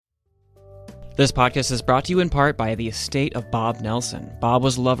This podcast is brought to you in part by the estate of Bob Nelson. Bob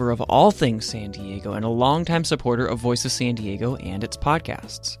was a lover of all things San Diego and a longtime supporter of Voice of San Diego and its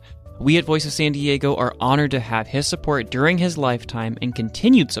podcasts. We at Voice of San Diego are honored to have his support during his lifetime and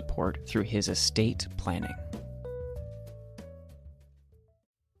continued support through his estate planning.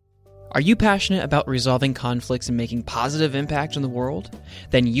 Are you passionate about resolving conflicts and making positive impact in the world?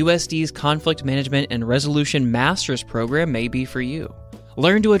 Then USD's Conflict Management and Resolution Masters program may be for you.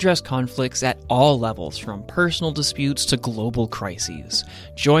 Learn to address conflicts at all levels, from personal disputes to global crises.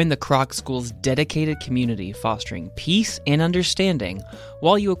 Join the Kroc School's dedicated community fostering peace and understanding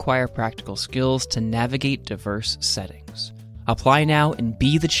while you acquire practical skills to navigate diverse settings. Apply now and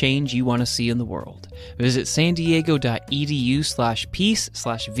be the change you want to see in the world. Visit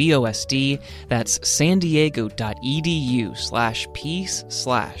sandiego.edu/peace/VOSD. That's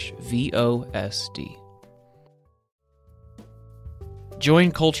sandiego.edu/peace/VOSD.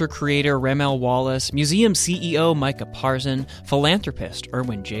 Join culture creator Ramel Wallace, museum CEO Micah Parson, philanthropist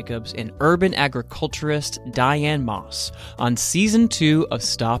Erwin Jacobs, and urban agriculturist Diane Moss on Season 2 of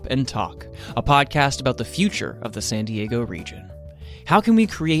Stop and Talk, a podcast about the future of the San Diego region. How can we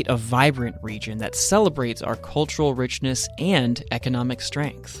create a vibrant region that celebrates our cultural richness and economic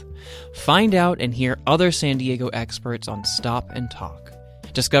strength? Find out and hear other San Diego experts on Stop and Talk.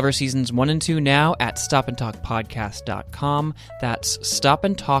 Discover Seasons 1 and 2 now at stopandtalkpodcast.com. That's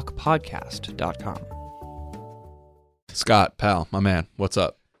stopandtalkpodcast.com. Scott, pal, my man, what's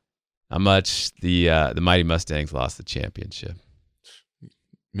up? Not much. The Mighty Mustangs lost the championship.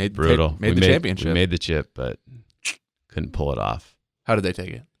 Brutal. Made the championship. We made the chip, but couldn't pull it off. How did they take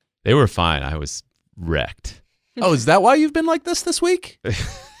it? They were fine. I was wrecked. Oh, is that why you've been like this week?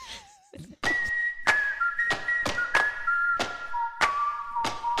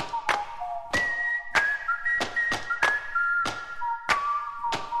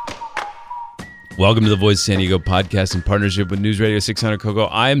 Welcome to the Voice of San Diego podcast in partnership with News Radio 600 Cocoa.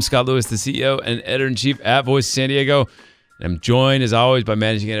 I am Scott Lewis, the CEO and editor-in-chief at Voice of San Diego. And I'm joined, as always, by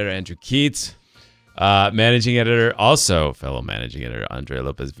managing editor Andrew Keats, managing editor, also fellow managing editor Andrea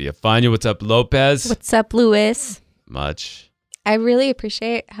Lopez Villafana. What's up, Lopez? What's up, Lewis? Much. I really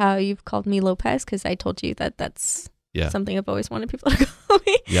appreciate how you've called me Lopez, because I told you that that's something I've always wanted people to call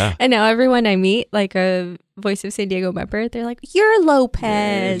me. Yeah. And now everyone I meet, like a Voice of San Diego member, they're like, "You're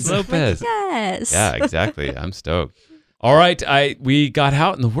Lopez." Lopez. Like, yes. Yeah, exactly. I'm stoked. All right. We got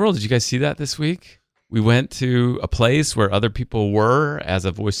out in the world. Did you guys see that this week? We went to a place where other people were as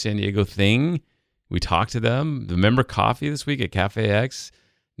a Voice San Diego thing. We talked to them. The member coffee this week at Cafe X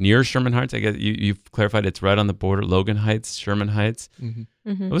near Sherman Heights. I guess you've clarified it's right on the border, Logan Heights, Sherman Heights.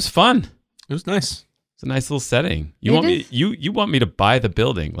 Mm-hmm. It was fun. It was nice. It's a nice little setting. You want me to buy the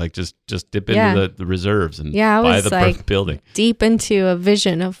building, like just dip into the reserves and buy the building. Deep into a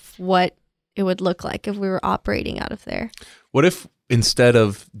vision of what it would look like if we were operating out of there. What if instead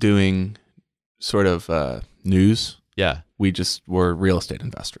of doing sort of news, we just were real estate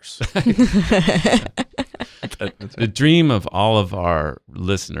investors? The dream of all of our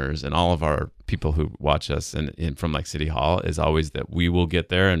listeners and all of our people who watch us and from like City Hall is always that we will get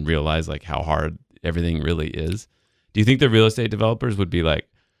there and realize like how hard everything really is. Do you think the real estate developers would be like,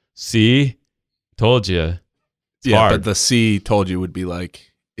 "See, told you, it's hard." But the "see, told you" would be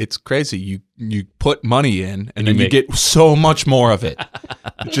like, "It's crazy. You put money in, and then you get so much more of it.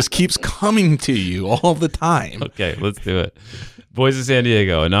 It just keeps coming to you all the time." Okay, let's do it. Voice of San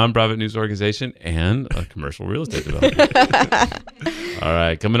Diego, a nonprofit news organization and a commercial real estate developer. All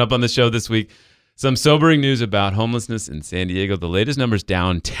right, coming up on the show this week, some sobering news about homelessness in San Diego. The latest numbers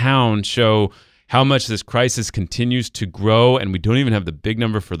downtown show how much this crisis continues to grow, and we don't even have the big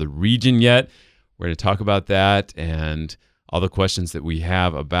number for the region yet. We're going to talk about that and all the questions that we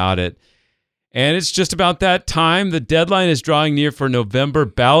have about it. And it's just about that time. The deadline is drawing near for November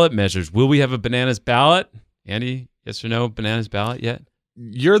ballot measures. Will we have a bananas ballot? Andy, yes or no, bananas ballot yet?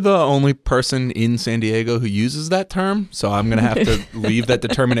 You're the only person in San Diego who uses that term, so I'm going to have to leave that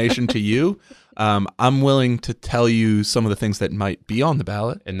determination to you. I'm willing to tell you some of the things that might be on the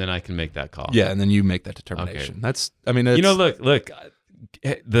ballot, and then I can make that call. Yeah, and then you make that determination. Okay. It's, look.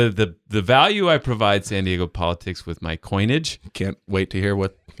 The value I provide San Diego politics with my coinage. Can't wait to hear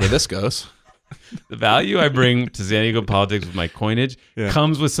where this goes. The value I bring to San Diego politics with my coinage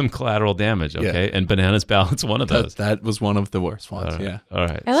comes with some collateral damage, okay? Yeah. And bananas ballot's one of those. That was one of the worst ones, All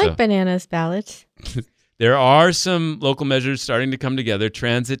right. I like bananas ballots. There are some local measures starting to come together.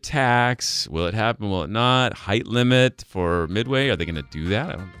 Transit tax. Will it happen? Will it not? Height limit for Midway. Are they going to do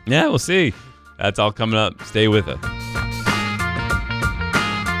that? Yeah, we'll see. That's all coming up. Stay with us.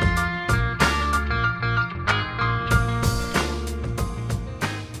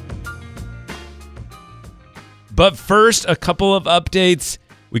 But first, a couple of updates.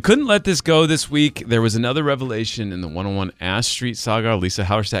 We couldn't let this go this week. There was another revelation in the 101 Ash Street saga. Lisa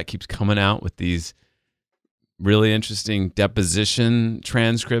Hallerstadt keeps coming out with these really interesting deposition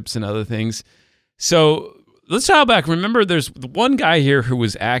transcripts and other things. So let's dial back. Remember, there's one guy here who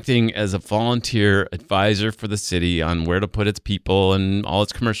was acting as a volunteer advisor for the city on where to put its people and all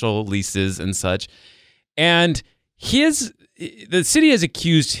its commercial leases and such. And the city has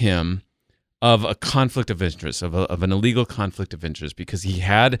accused him of a conflict of interest, of an illegal conflict of interest, because he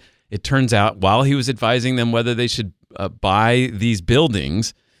had, it turns out, while he was advising them whether they should buy these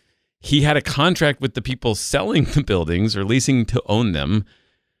buildings, he had a contract with the people selling the buildings or leasing to own them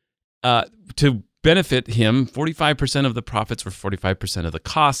to benefit him 45% of the profits or 45% of the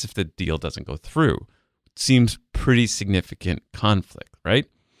costs if the deal doesn't go through. Seems pretty significant conflict, right?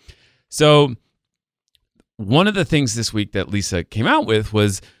 So one of the things this week that Lisa came out with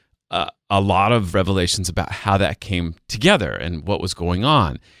was a lot of revelations about how that came together and what was going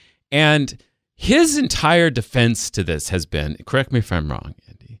on. And his entire defense to this has been, correct me if I'm wrong,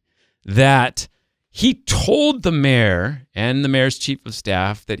 Andy, that he told the mayor and the mayor's chief of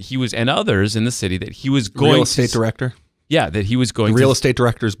staff that he was, and others in the city, that he was going real estate director. Yeah, that he was going the real estate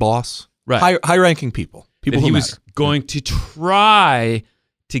director's boss. Right. High-ranking people that who he matter. was going to try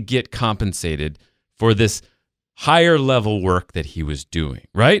to get compensated for this higher level work that he was doing,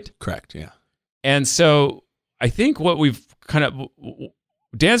 right? Correct, yeah. And so I think what we've kind of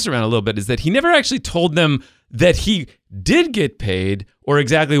danced around a little bit is that he never actually told them that he did get paid or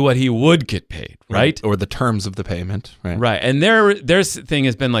exactly what he would get paid, right? Or the terms of the payment, right? Right. And their thing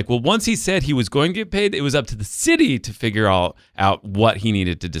has been like, well, once he said he was going to get paid, it was up to the city to figure out what he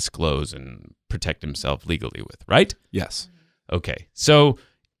needed to disclose and protect himself legally with, right? Yes. Okay. So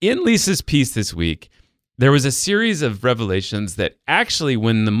in Lisa's piece this week, there was a series of revelations that actually,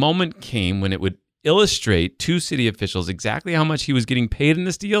 when the moment came when it would illustrate to city officials exactly how much he was getting paid in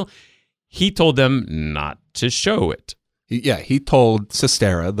this deal, he told them not to show it. He told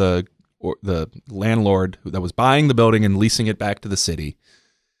Cisterra, the landlord that was buying the building and leasing it back to the city,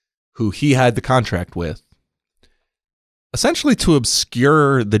 who he had the contract with, essentially to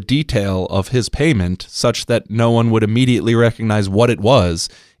obscure the detail of his payment such that no one would immediately recognize what it was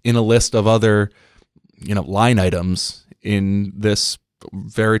in a list of other line items in this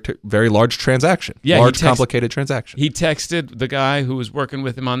very large transaction. Yeah, complicated transaction. He texted the guy who was working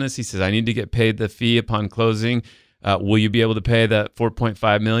with him on this. He says, "I need to get paid the fee upon closing. Will you be able to pay that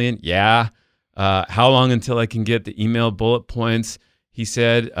 $4.5 million? Yeah. How long until I can get the email bullet points?" He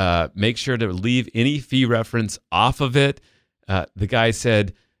said, "Make sure to leave any fee reference off of it." The guy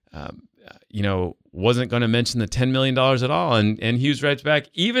said, wasn't going to mention the $10 million at all. And Hughes writes back,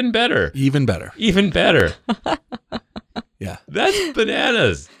 even better. Even better. Even better. Yeah. That's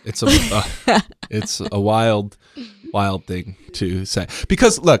bananas. It's a wild thing to say.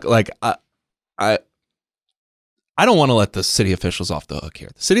 Because look, like I don't want to let the city officials off the hook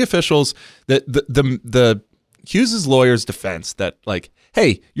here. The city officials, the Hughes's lawyer's defense that, like,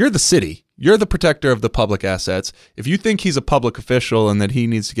 hey, you're the city. You're the protector of the public assets. If you think he's a public official and that he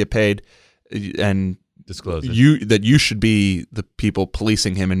needs to get paid and disclose it, that you should be the people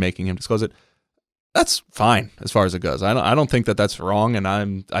policing him and making him disclose it, that's fine as far as it goes. I don't think that that's wrong, and I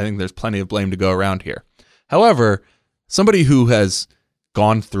think there's plenty of blame to go around here. However, somebody who has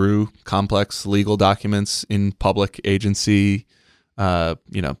gone through complex legal documents in public agency,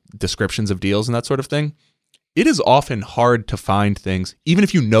 descriptions of deals and that sort of thing, it is often hard to find things, even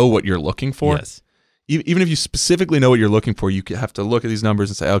if you know what you're looking for. Yes. Even if you specifically know what you're looking for, you have to look at these numbers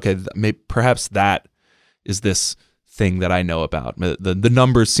and say, okay, perhaps that is this thing that I know about. The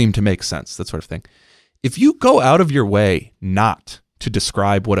numbers seem to make sense, that sort of thing. If you go out of your way not to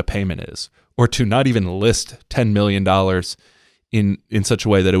describe what a payment is, or to not even list $10 million in such a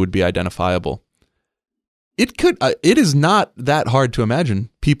way that it would be identifiable, it is not that hard to imagine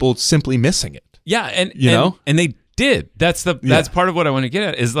people simply missing it. Yeah, and they did. That's part of what I want to get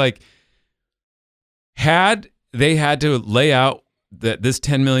at is, like, had they had to lay out that this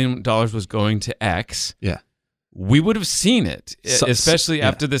 $10 million was going to X, yeah, we would have seen it, especially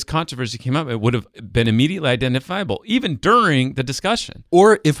after this controversy came up. It would have been immediately identifiable, even during the discussion.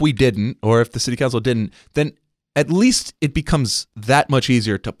 Or if we didn't, or if the city council didn't, then at least it becomes that much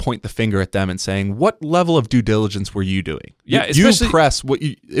easier to point the finger at them and saying, what level of due diligence were you doing? Yeah, especially you press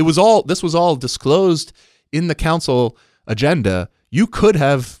this was all disclosed in the council agenda. You could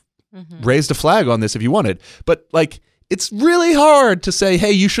have raised a flag on this if you wanted, but like, it's really hard to say,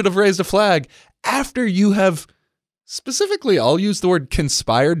 hey, you should have raised a flag after you have specifically, I'll use the word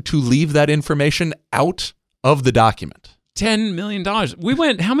conspired to leave that information out of the document. $10 million. We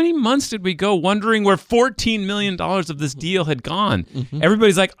went, how many months did we go wondering where $14 million of this deal had gone? Mm-hmm.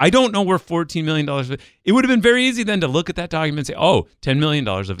 Everybody's like, I don't know where $14 million. It would have been very easy then to look at that document and say, oh, $10 million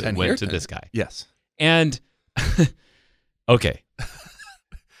of it went to this guy. Yes. And, okay.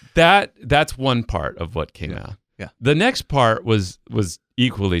 That's one part of what came out. Yeah. The next part was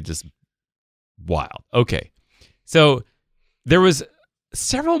equally just wild. Okay. So there was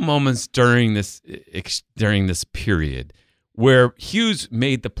several moments during this period where Hughes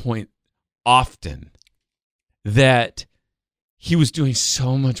made the point often that he was doing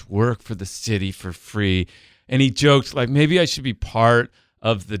so much work for the city for free, and he joked like, maybe I should be part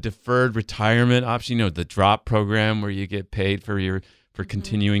of the deferred retirement option, the DROP program where you get paid for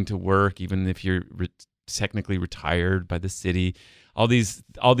continuing to work even if you're technically retired by the city. All these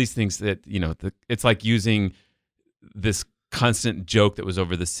things that it's like using this constant joke that was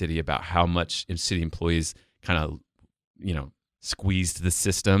over the city about how much city employees kind of, squeezed the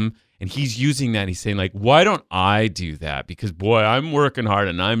system. And he's using that. He's saying like, why don't I do that? Because boy, I'm working hard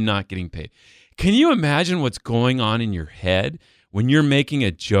and I'm not getting paid. Can you imagine what's going on in your head when you're making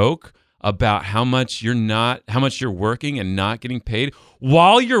a joke about how much you're working and not getting paid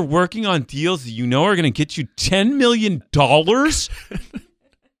while you're working on deals that are going to get you $10 million?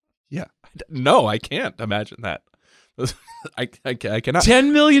 Yeah. No, I can't imagine that. I cannot.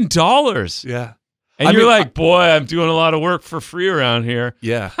 $10 million. Yeah. And you're like, boy, I'm doing a lot of work for free around here.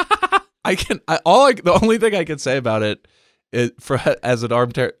 Yeah. The only thing I can say about it as an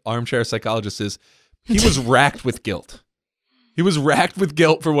armchair psychologist is he was racked with guilt. He was racked with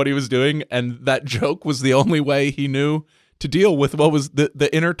guilt for what he was doing, and that joke was the only way he knew to deal with what was the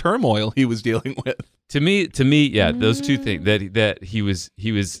inner turmoil he was dealing with. To me, yeah, those two things that he was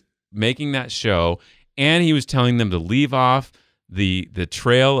making that show, and he was telling them to leave off the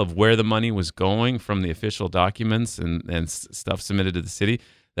trail of where the money was going from the official documents and stuff submitted to the city.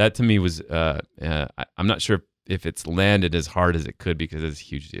 That to me was I'm not sure if it's landed as hard as it could because it's a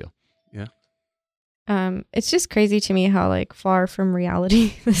huge deal. Yeah. It's just crazy to me how like far from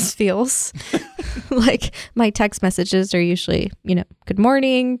reality this feels. Like my text messages are usually, good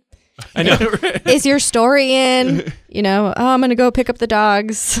morning. I know. Is your story in? Oh, I'm gonna go pick up the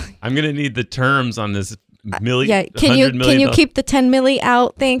dogs. I'm gonna need the terms on this million. Yeah, can you keep the 10 milli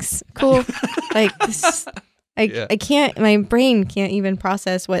out? Thanks. Cool. Like this, I can't. My brain can't even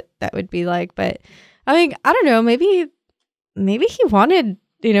process what that would be like. But I mean, I don't know. Maybe he wanted,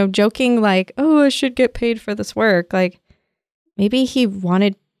 joking like, oh, I should get paid for this work. Like maybe he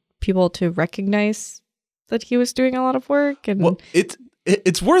wanted people to recognize that he was doing a lot of work. And well,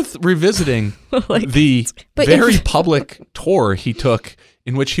 it's worth revisiting the very public tour he took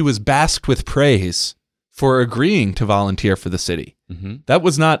in which he was basked with praise for agreeing to volunteer for the city. Mm-hmm. That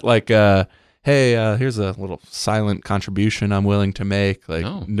was not like, hey, here's a little silent contribution I'm willing to make.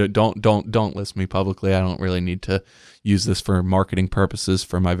 Like, no, don't list me publicly. I don't really need to use this for marketing purposes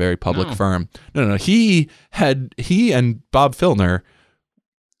for my very public firm. No. He and Bob Filner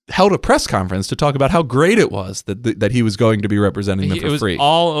held a press conference to talk about how great it was that he was going to be representing them for free. It was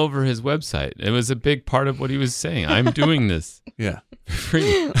all over his website. It was a big part of what he was saying. I'm doing this. Yeah. For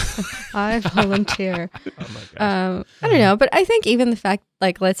free. I volunteer. Oh my gosh. I don't know, but I think even the fact,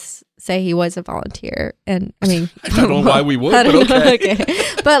 like, let's say he was a volunteer, and I mean, I don't know why we would, but okay.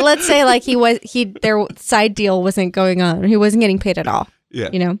 But let's say like their side deal wasn't going on. He wasn't getting paid at all. Yeah.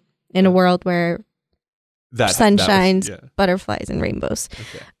 In a world where sun shines, butterflies, and rainbows.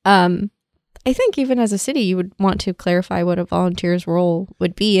 Okay. I think even as a city, you would want to clarify what a volunteer's role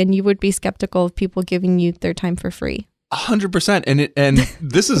would be, and you would be skeptical of people giving you their time for free. 100%. And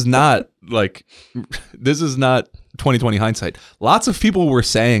this is not 2020 hindsight. Lots of people were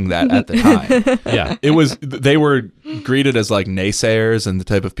saying that at the time. Yeah. They were greeted as like naysayers and the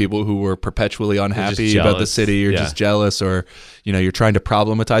type of people who were perpetually unhappy about the city or just jealous, or, you're trying to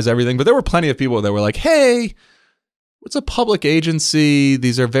problematize everything. But there were plenty of people that were like, hey, it's a public agency.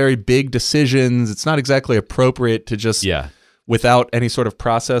 These are very big decisions. It's not exactly appropriate to just without any sort of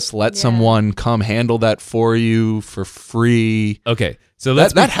process, let someone come handle that for you for free. Okay, so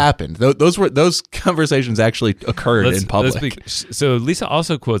that happened. Those conversations actually occurred in public. So Lisa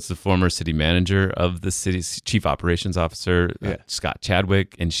also quotes the former city manager of the city's chief operations officer, Scott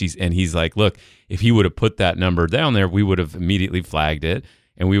Chadwick, and he's like, look, if he would have put that number down there, we would have immediately flagged it.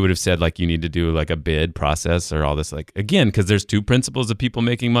 And we would have said, like, you need to do like a bid process or all this, like, again, because there's two principles of people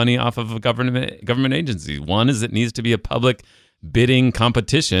making money off of a government agency. One is it needs to be a public bidding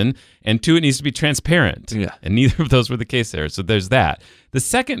competition, and two, it needs to be transparent. Yeah. And neither of those were the case there. So there's that. The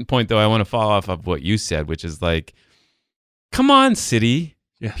second point, though, I want to follow off of what you said, which is like, come on, city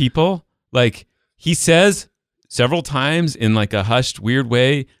people. Like, he says several times in like a hushed, weird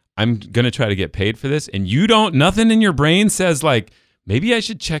way, I'm going to try to get paid for this. And you don't, nothing in your brain says like, maybe I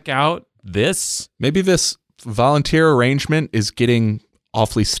should check out this. Maybe this volunteer arrangement is getting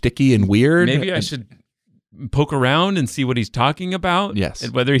awfully sticky and weird. Maybe I should poke around and see what he's talking about. Yes.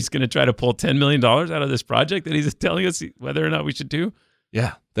 And whether he's going to try to pull $10 million out of this project that he's telling us whether or not we should do.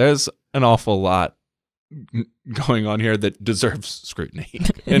 Yeah, there's an awful lot going on here that deserves scrutiny.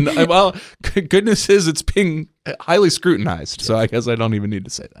 And well, goodness is it's being highly scrutinized. So I guess I don't even need to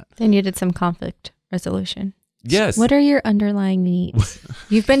say that. They needed some conflict resolution. Yes. What are your underlying needs?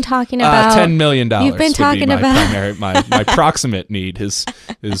 You've been talking about $10 million. You've been talking my about primary, my proximate need is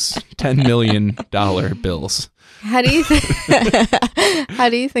 $10 million bills. How do you how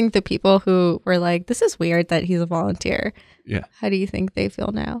do you think the people who were like, this is weird that he's a volunteer? Yeah. How do you think they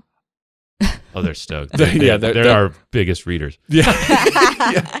feel now? Oh, they're stoked. They're our biggest readers. Yeah.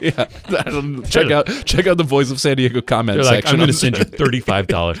 yeah. Check out the Voice of San Diego comment They're like, section. I'm going to send you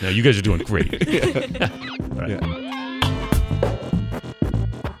 $35 now. You guys are doing great. Right. Yeah.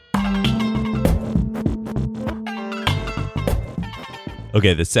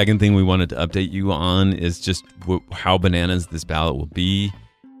 Okay, the second thing we wanted to update you on is just how bananas this ballot will be.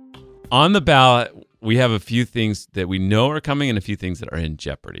 On the ballot, we have a few things that we know are coming and a few things that are in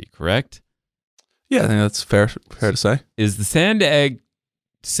jeopardy, correct? Yeah, I think that's fair to say. Is the Sandag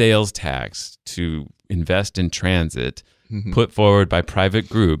sales tax to invest in transit put forward by private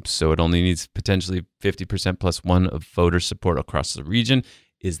groups, so it only needs potentially 50% plus one of voter support across the region?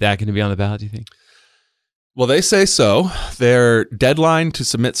 Is that going to be on the ballot, do you think? Well, they say so. Their deadline to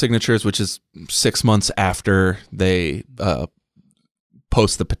submit signatures, which is 6 months after they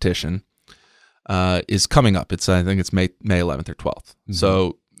post the petition, is coming up. I think it's May 11th or 12th. Mm-hmm.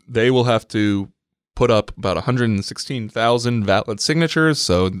 So they will have to put up about 116,000 valid signatures.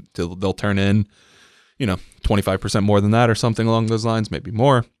 So they'll turn in, 25% more than that or something along those lines, maybe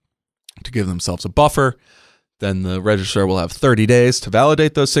more, to give themselves a buffer. Then the registrar will have 30 days to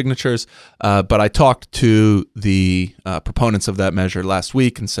validate those signatures. But I talked to the proponents of that measure last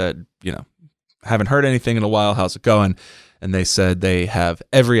week and said, haven't heard anything in a while. How's it going? And they said they have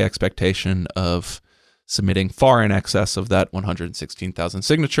every expectation of submitting far in excess of that 116,000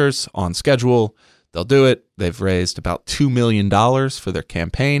 signatures on schedule. They'll do it. They've raised about $2 million for their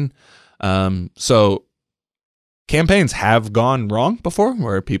campaign. So campaigns have gone wrong before,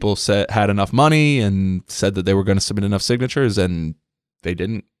 where people had enough money and said that they were going to submit enough signatures and they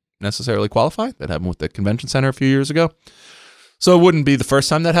didn't necessarily qualify. That happened with the convention center a few years ago. So it wouldn't be the first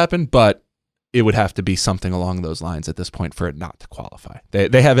time that happened, but it would have to be something along those lines at this point for it not to qualify.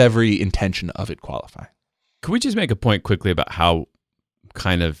 They have every intention of it qualifying. Could we just make a point quickly about how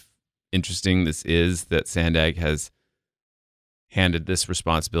kind of interesting this is that Sandag has handed this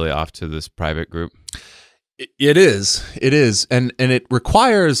responsibility off to this private group? It is. And it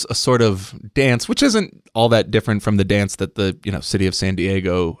requires a sort of dance, which isn't all that different from the dance that the city of San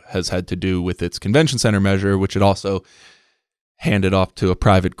Diego has had to do with its convention center measure, which it also handed off to a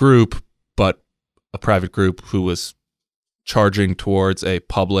private group, but a private group who was charging towards a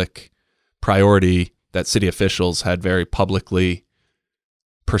public priority that city officials had very publicly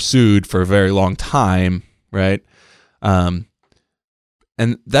pursued for a very long time, right?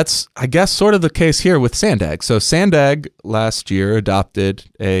 And that's, I guess, sort of the case here with Sandag. So Sandag last year adopted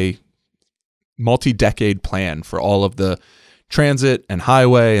a multi-decade plan for all of the transit and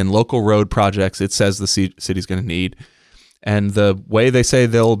highway and local road projects it says the city's going to need. And the way they say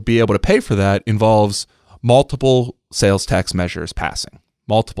they'll be able to pay for that involves multiple sales tax measures passing.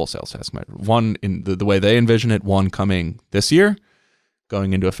 Multiple sales tax measures. One, in the way they envision it, one coming this year,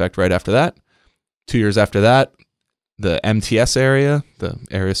 going into effect right after that. 2 years after that, the MTS area, the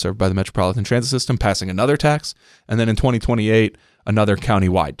area served by the Metropolitan Transit System, passing another tax. And then in 2028, another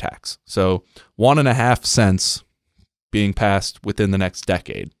county-wide tax. So 1.5 cents being passed within the next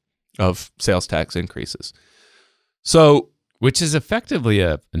decade of sales tax increases. So, which is effectively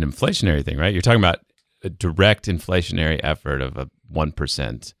an inflationary thing, right? You're talking about a direct inflationary effort of a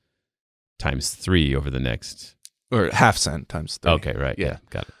 1% times 3 over the next... Or 0.5 cent times 3. Okay, right. Yeah,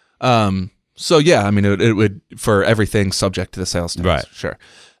 got it. So, yeah, I mean, it would, for everything subject to the sales tax. Right. Sure.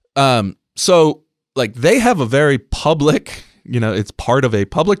 So, like, they have a very public, it's part of a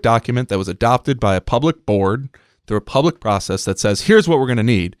public document that was adopted by a public board through a public process that says, here's what we're going to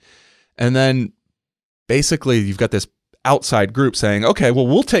need. And then basically you've got this outside group saying, okay, well,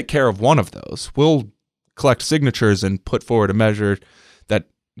 we'll take care of one of those. We'll collect signatures and put forward a measure that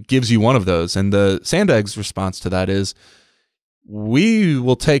gives you one of those. And the Sandag's response to that is, we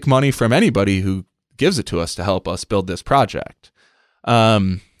will take money from anybody who gives it to us to help us build this project.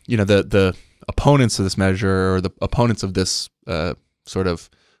 The opponents of this measure, or the opponents of this sort of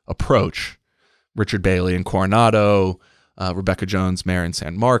approach, Richard Bailey in Coronado, Rebecca Jones, mayor in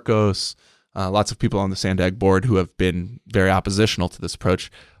San Marcos, lots of people on the Sandag board who have been very oppositional to this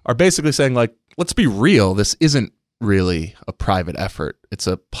approach, are basically saying, like, let's be real, this isn't really a private effort. It's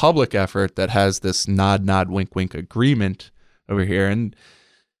a public effort that has this nod, wink, wink agreement over here. And,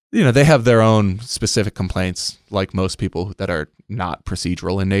 you know, they have their own specific complaints, like most people, that are not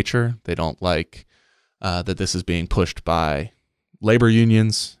procedural in nature. They don't like that this is being pushed by labor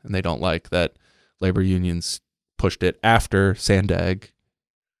unions, and they don't like that labor unions pushed it after Sandag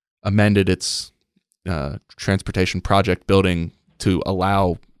amended its transportation project building to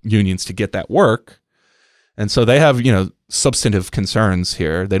allow unions to get that work. And so they have, you know, substantive concerns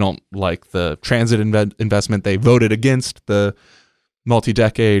here. They don't like the transit investment. They voted against the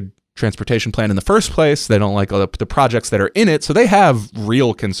multi-decade transportation plan in the first place. They don't like the projects that are in it. So they have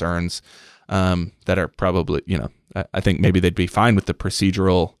real concerns that are probably, you know, I think maybe they'd be fine with the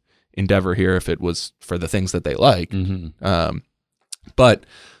procedural endeavor here if it was for the things that they like. Mm-hmm. But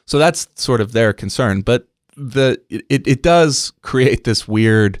so that's sort of their concern. But it does create this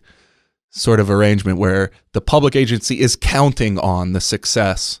weird sort of arrangement where the public agency is counting on the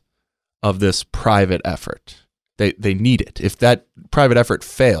success of this private effort. They need it. If that private effort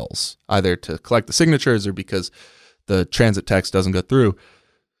fails, either to collect the signatures or because the transit text doesn't go through,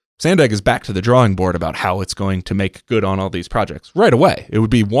 Sandag is back to the drawing board about how it's going to make good on all these projects right away. It would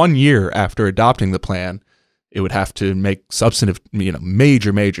be 1 year after adopting the plan. It would have to make substantive, you know,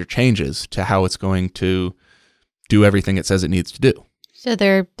 major changes to how it's going to do everything it says it needs to do. So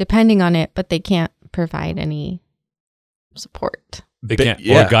they're depending on it, but they can't provide any support. They can't,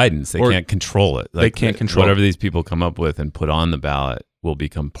 or guidance. They can't control it. Like, they can't control whatever these people come up with and put on the ballot will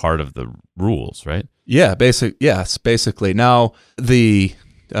become part of the rules, right? Yeah, basically. Now the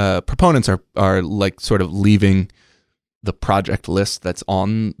proponents are like sort of leaving the project list that's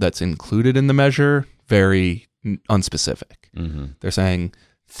included in the measure very unspecific. Mm-hmm. They're saying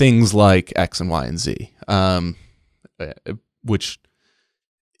things like X and Y and Z, which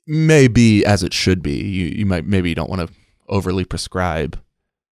may be as it should be. You don't want to overly prescribe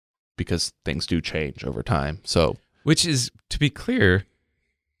because things do change over time. So, which is, to be clear,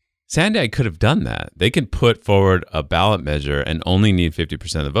 Sandag could have done that. They could put forward a ballot measure and only need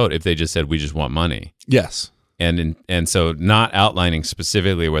 50% of the vote if they just said, we just want money. Yes. And so not outlining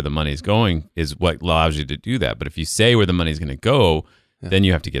specifically where the money's going is what allows you to do that. But if you say where the money's going to go, then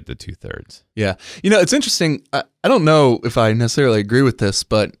you have to get the 2/3. Yeah. You know, it's interesting. I don't know if I necessarily agree with this,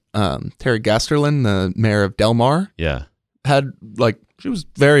 but Terry Gasterlin, the mayor of Del Mar, had, like, she was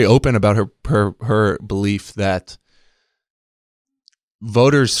very open about her belief that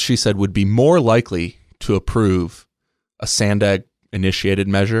voters, she said, would be more likely to approve a Sandag initiated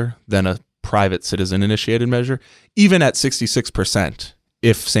measure than a private citizen initiated measure, even at 66%,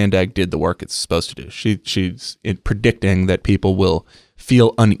 if Sandag did the work it's supposed to do. She's predicting that people will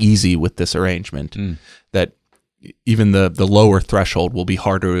feel uneasy with this arrangement, that even the lower threshold will be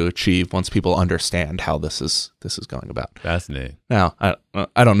harder to achieve once people understand how this is going about. Fascinating. Now,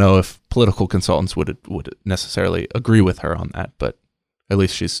 I don't know if political consultants would necessarily agree with her on that, but at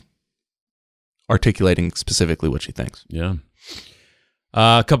least she's articulating specifically what she thinks. Yeah.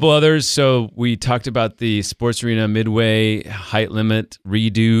 A couple others. So we talked about the sports arena midway height limit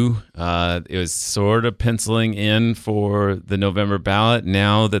redo. It was sort of penciling in for the November ballot.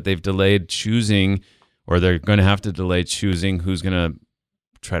 Now that they've delayed choosing, or they're going to have to delay choosing who's going to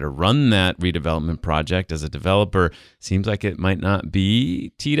try to run that redevelopment project as a developer, seems like it might not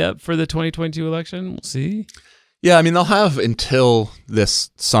be teed up for the 2022 election. We'll see. Yeah, I mean, they'll have until this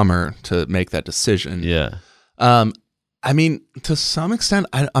summer to make that decision. Yeah. I mean, to some extent,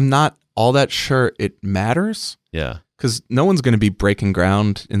 I'm not all that sure it matters. Yeah. Because no one's going to be breaking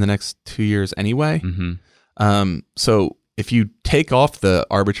ground in the next 2 years anyway. Mm-hmm. So if you take off the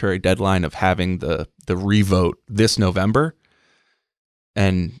arbitrary deadline of having the revote this November,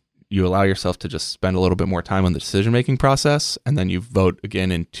 and you allow yourself to just spend a little bit more time on the decision-making process, and then you vote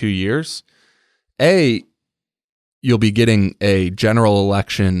again in 2 years, you'll be getting a general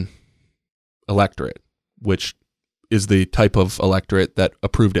election electorate, which is the type of electorate that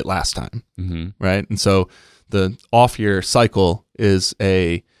approved it last time, right? And so the off-year cycle is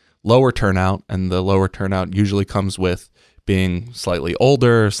a lower turnout, and the lower turnout usually comes with being slightly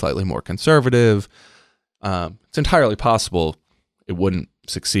older, slightly more conservative. It's entirely possible it wouldn't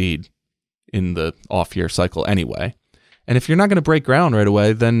succeed in the off-year cycle anyway. And if you're not going to break ground right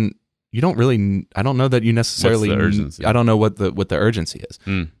away, then you don't really, I don't know that you necessarily, what's the urgency? I don't know what the urgency is.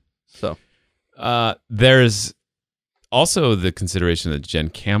 So there's also the consideration that Jen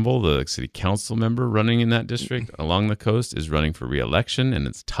Campbell, the city council member running in that district along the coast, is running for re-election, and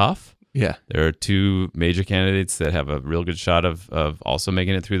it's tough. Yeah. There are two major candidates that have a real good shot of also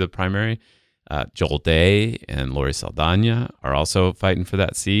making it through the primary. Joel Day and Lori Saldana are also fighting for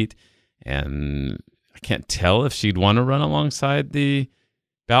that seat. And I can't tell if she'd want to run alongside the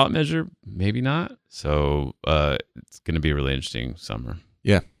ballot measure. Maybe not. So it's going to be a really interesting summer.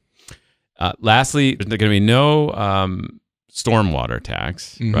 Yeah. Lastly, there's going to be no stormwater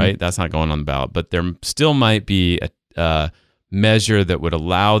tax, right? That's not going on the ballot. But there still might be a measure that would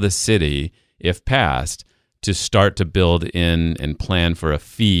allow the city, if passed, to start to build in and plan for a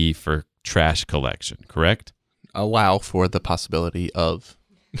fee for trash collection, correct? Allow for the possibility of.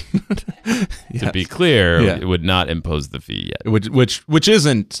 To be clear, it would not impose the fee yet. Which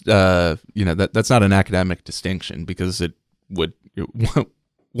isn't, that's not an academic distinction, because it would,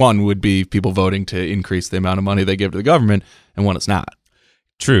 one would be people voting to increase the amount of money they give to the government, and one is not.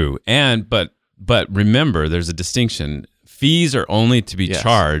 True. But remember, there's a distinction. Fees are only to be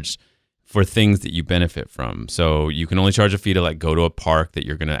charged for things that you benefit from. So you can only charge a fee to like go to a park that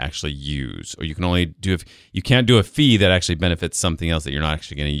you're going to actually use, or you can only you can't do a fee that actually benefits something else that you're not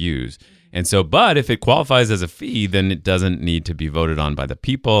actually going to use. And so, but if it qualifies as a fee, then it doesn't need to be voted on by the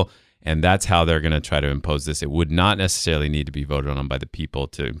people. And that's how they're going to try to impose this. It would not necessarily need to be voted on by the people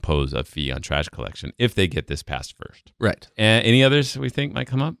to impose a fee on trash collection if they get this passed first. Right. And any others we think might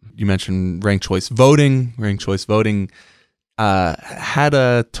come up? You mentioned ranked choice voting. Ranked choice voting had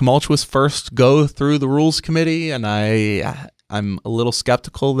a tumultuous first go through the rules committee, and I'm a little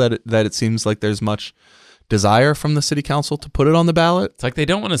skeptical that it seems like there's much desire from the city council to put it on the ballot. It's like they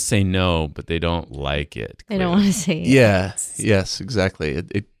don't want to say no, but they don't like it. They don't want to say yes. Yes, exactly.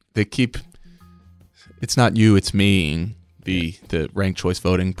 They keep, it's not you, it's me, the ranked choice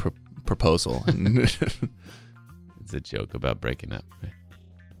voting proposal. It's a joke about breaking up. Right?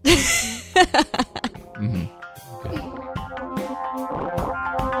 Mm-hmm. Okay.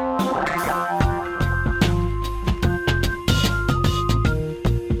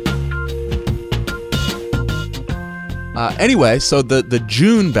 Anyway, so the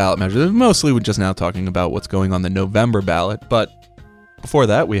June ballot measure, mostly we're just now talking about what's going on the November ballot, but before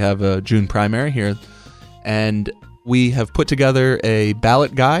that we have a June primary here, and we have put together a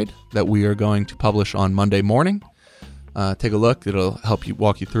ballot guide that we are going to publish on Monday morning. Take a look. It'll help you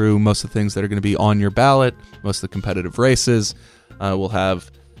walk you through most of the things that are going to be on your ballot, most of the competitive races. We'll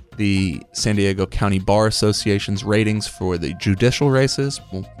have the San Diego County Bar Association's ratings for the judicial races.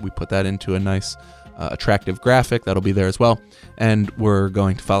 We put that into a nice attractive graphic that'll be there as well, and we're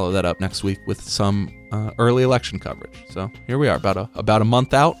going to follow that up next week with some early election coverage. So here we are, about a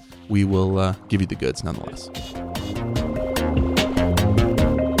month out. We will give you the goods nonetheless.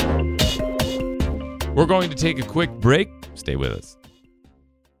 We're going to take a quick break. Stay with us.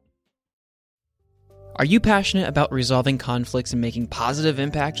 Are you passionate about resolving conflicts and making positive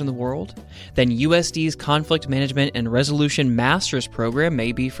impact in the world? Then USD's Conflict Management and Resolution Master's Program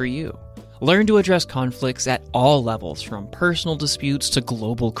may be for you. Learn to address conflicts at all levels, from personal disputes to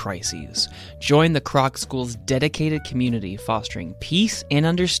global crises. Join the Kroc School's dedicated community fostering peace and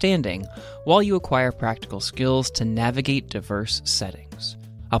understanding while you acquire practical skills to navigate diverse settings.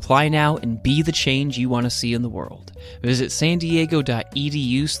 Apply now and be the change you want to see in the world. Visit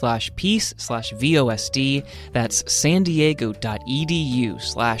sandiego.edu/peace/VOSD. That's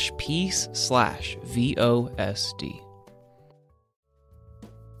sandiego.edu/peace/VOSD.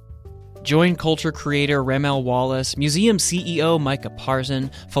 Join culture creator Ramel Wallace, museum CEO Micah Parson,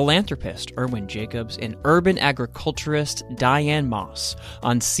 philanthropist Erwin Jacobs, and urban agriculturist Diane Moss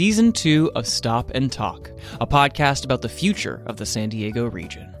on Season 2 of Stop and Talk, a podcast about the future of the San Diego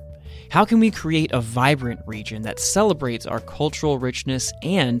region. How can we create a vibrant region that celebrates our cultural richness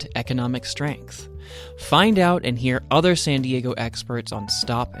and economic strength? Find out and hear other San Diego experts on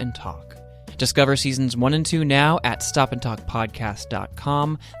Stop and Talk. Discover seasons 1 and 2 now at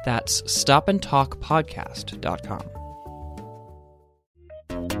stopandtalkpodcast.com. That's stopandtalkpodcast.com.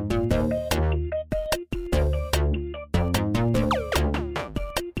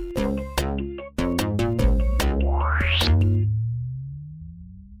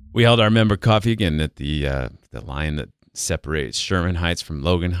 We held our member coffee again at the line that separates Sherman Heights from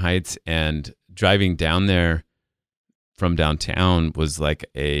Logan Heights, and driving down there from downtown was like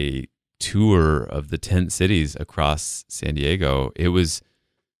a tour of the tent cities across San Diego. It was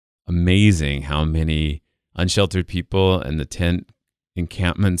amazing how many unsheltered people and the tent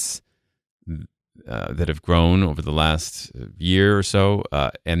encampments that have grown over the last year or so.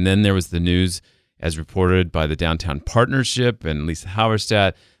 And then there was the news, as reported by the Downtown Partnership and Lisa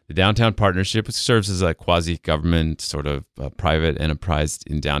Halverstadt, The Downtown Partnership serves as a quasi-government sort of private enterprise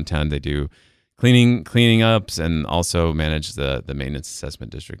in downtown. They do cleaning ups and also manage the maintenance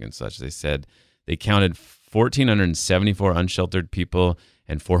assessment district and such. They said they counted 1,474 unsheltered people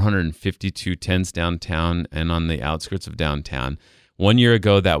and 452 tents downtown and on the outskirts of downtown. 1 year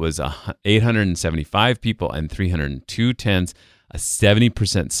ago, that was 875 people and 302 tents, a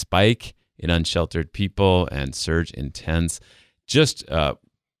 70% spike in unsheltered people and surge in tents. Just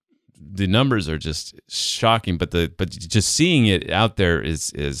the numbers are just shocking, but just seeing it out there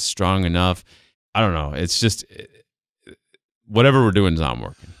is strong enough. I don't know. It's just whatever we're doing is not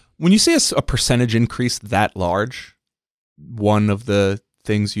working. When you see a percentage increase that large, one of the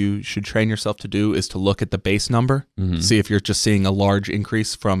things you should train yourself to do is to look at the base number, see if you're just seeing a large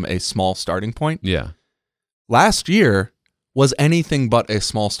increase from a small starting point. Yeah. Last year was anything but a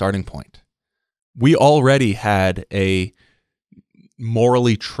small starting point. We already had a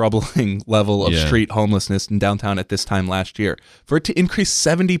morally troubling level of street homelessness in downtown at this time last year. For it to increase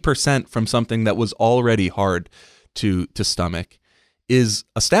 70% from something that was already hard to stomach is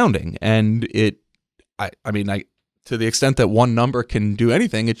astounding. And I mean, to the extent that one number can do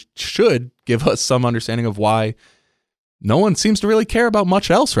anything, it should give us some understanding of why no one seems to really care about much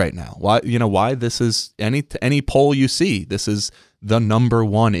else right now. Why this is any poll you see, this is the number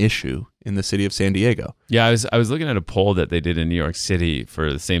one issue in the city of San Diego. Yeah, I was looking at a poll that they did in New York City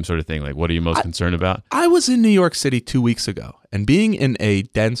for the same sort of thing. Like, what are you most concerned about? I was in New York City 2 weeks ago, and being in a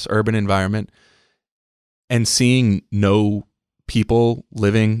dense urban environment and seeing no people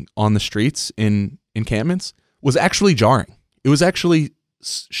living on the streets in encampments was actually jarring. It was actually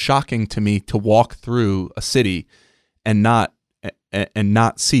shocking to me to walk through a city and not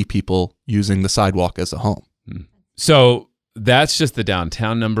see people using the sidewalk as a home. So that's just the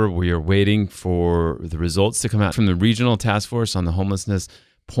downtown number. We are waiting for the results to come out from the Regional Task Force on the Homelessness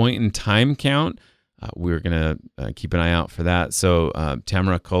point in time count. We're going to keep an eye out for that. So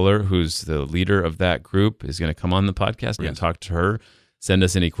Tamara Kohler, who's the leader of that group, is going to come on the podcast. We're going to talk to her. Send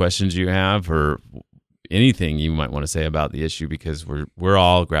us any questions you have or anything you might want to say about the issue, because we're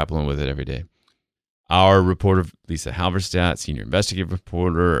all grappling with it every day. Our reporter, Lisa Halverstadt, senior investigative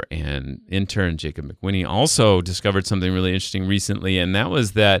reporter and intern Jacob McWhinney, also discovered something really interesting recently, and that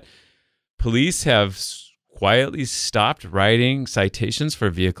was that police have quietly stopped writing citations for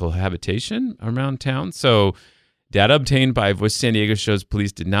vehicle habitation around town. So data obtained by Voice San Diego shows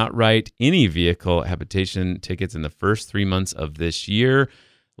police did not write any vehicle habitation tickets in the first 3 months of this year.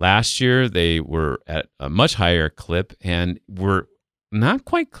 Last year, they were at a much higher clip and were not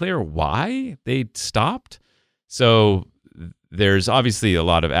quite clear why they stopped. So there's obviously a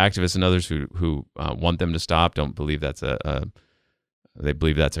lot of activists and others who want them to stop, don't believe that's they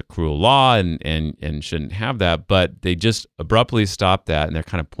believe that's a cruel law and shouldn't have that, but they just abruptly stopped that, and they're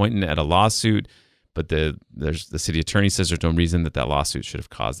kind of pointing at a lawsuit. But the city attorney says there's no reason that lawsuit should have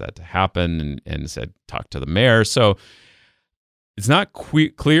caused that to happen, and said talk to the mayor. So it's not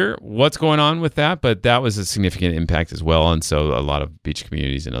clear what's going on with that, but that was a significant impact as well. And so a lot of beach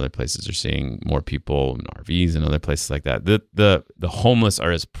communities and other places are seeing more people in RVs and other places like that. The homeless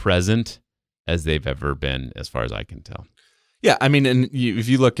are as present as they've ever been, as far as I can tell. Yeah, I mean, and if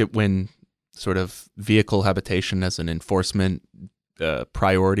you look at when sort of vehicle habitation as an enforcement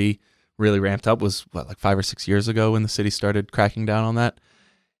priority really ramped up was like 5 or 6 years ago when the city started cracking down on that.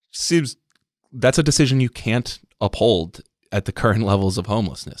 Seems that's a decision you can't uphold at the current levels of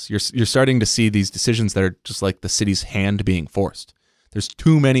homelessness. You're starting to see these decisions that are just like the city's hand being forced. There's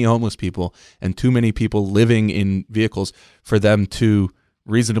too many homeless people and too many people living in vehicles for them to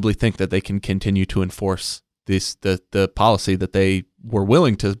reasonably think that they can continue to enforce the policy that they were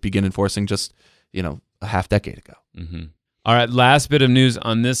willing to begin enforcing just, a half decade ago. Mm-hmm. All right, last bit of news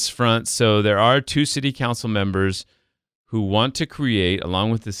on this front. So there are 2 city council members who want to create,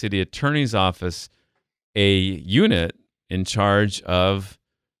 along with the city attorney's office, a unit in charge of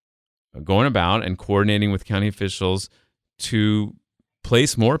going about and coordinating with county officials to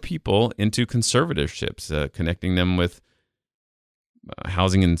place more people into conservatorships, connecting them with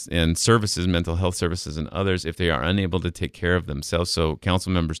housing and services, mental health services, and others if they are unable to take care of themselves. So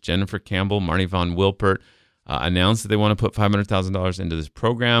council members Jennifer Campbell, Marnie Von Wilpert announced that they want to put $500,000 into this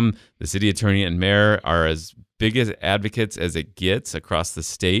program. The city attorney and mayor are as big as advocates as it gets across the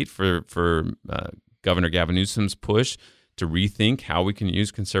state for Governor Gavin Newsom's push to rethink how we can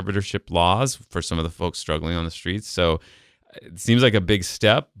use conservatorship laws for some of the folks struggling on the streets. So it seems like a big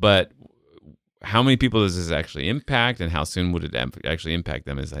step, but how many people does this actually impact, and how soon would it actually impact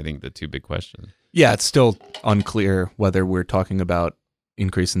them is, I think, the 2 big questions. Yeah, it's still unclear whether we're talking about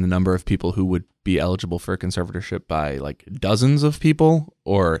increasing the number of people who would be eligible for conservatorship by like dozens of people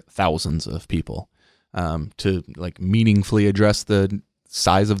or thousands of people. To like meaningfully address the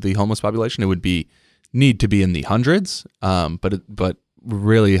size of the homeless population, it would need to be in the hundreds. But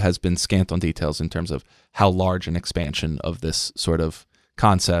really has been scant on details in terms of how large an expansion of this sort of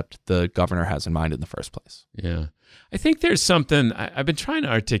concept the governor has in mind in the first place. Yeah. I think there's something, I've been trying to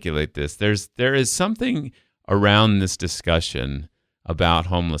articulate this. There is something around this discussion about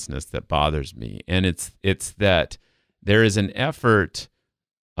homelessness that bothers me. And it's that there is an effort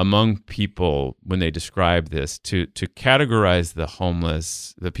among people when they describe this to categorize the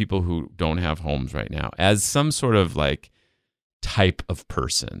homeless, the people who don't have homes right now, as some sort of like type of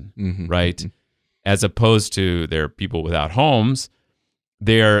person, right? Mm-hmm. As opposed to they're people without homes.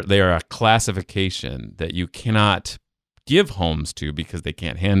 They are a classification that you cannot give homes to because they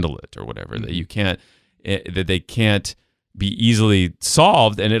can't handle it or whatever, that you can't, that they can't be easily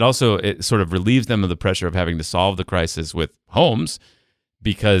solved. And it sort of relieves them of the pressure of having to solve the crisis with homes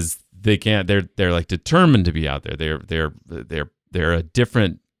because they can't, they're like determined to be out there. They're a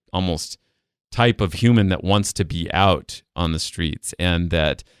different almost type of human that wants to be out on the streets, and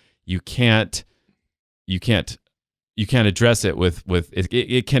that you can't address it with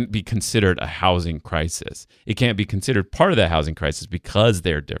it can't be considered a housing crisis. It can't be considered part of that housing crisis because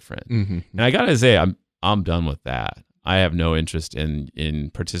they're different. Mm-hmm. And I gotta say, I'm done with that. I have no interest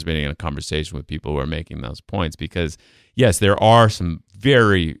in participating in a conversation with people who are making those points, because yes, there are some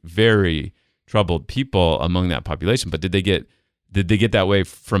very, very troubled people among that population. But did they get that way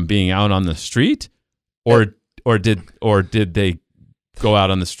from being out on the street, or did they go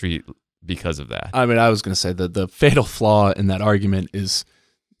out on the street because of that? I mean, I was going to say that the fatal flaw in that argument is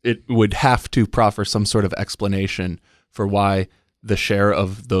it would have to proffer some sort of explanation for why the share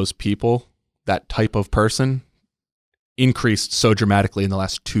of those people, that type of person, increased so dramatically in the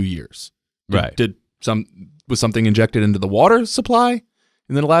last 2 years. Right. Was something injected into the water supply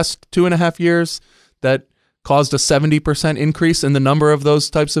in the last 2.5 years that caused a 70% increase in the number of those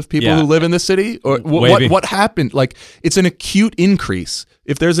types of people who live in the city? Or what happened? Like, it's an acute increase.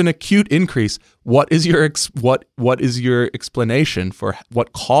 If there's an acute increase, what is your explanation for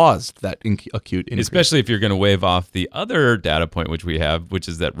what caused that acute increase? Especially if you're going to wave off the other data point which we have, which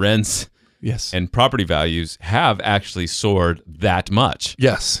is that rents and property values have actually soared that much.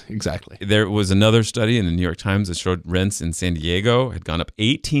 Yes, exactly. There was another study in the New York Times that showed rents in San Diego had gone up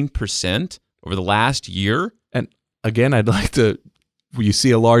 18% over the last year. And again, I'd like to, when you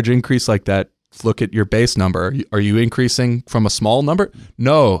see a large increase like that, look at your base number. Are you increasing from a small number?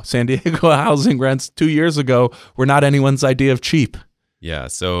 No. San Diego housing rents 2 years ago were not anyone's idea of cheap. Yeah.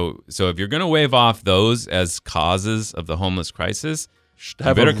 So if you're going to wave off those as causes of the homeless crisis,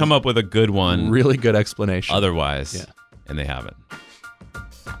 you better come up with a good one. Really good explanation. Otherwise, and they haven't.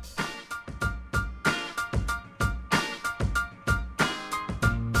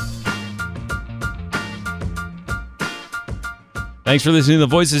 Thanks for listening to the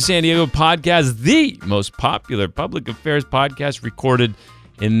Voice of San Diego podcast, the most popular public affairs podcast recorded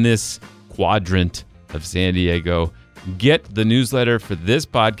in this quadrant of San Diego. Get the newsletter for this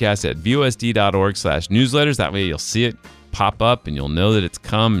podcast at vosd.org/newsletters. That way you'll see it pop up and you'll know that it's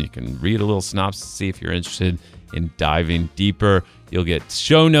come. You can read a little synopsis, see if you're interested in diving deeper. You'll get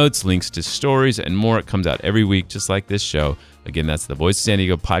show notes, links to stories, and more. It comes out every week, just like this show. Again, that's the Voice of San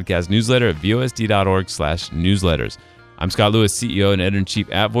Diego podcast newsletter at vosd.org/newsletters. I'm Scott Lewis, CEO and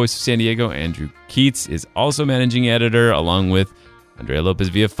editor-in-chief at Voice of San Diego. Andrew Keats is also managing editor, along with Andrea Lopez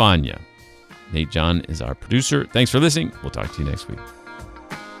Villafana. Nate John is our producer. Thanks for listening. We'll talk to you next week.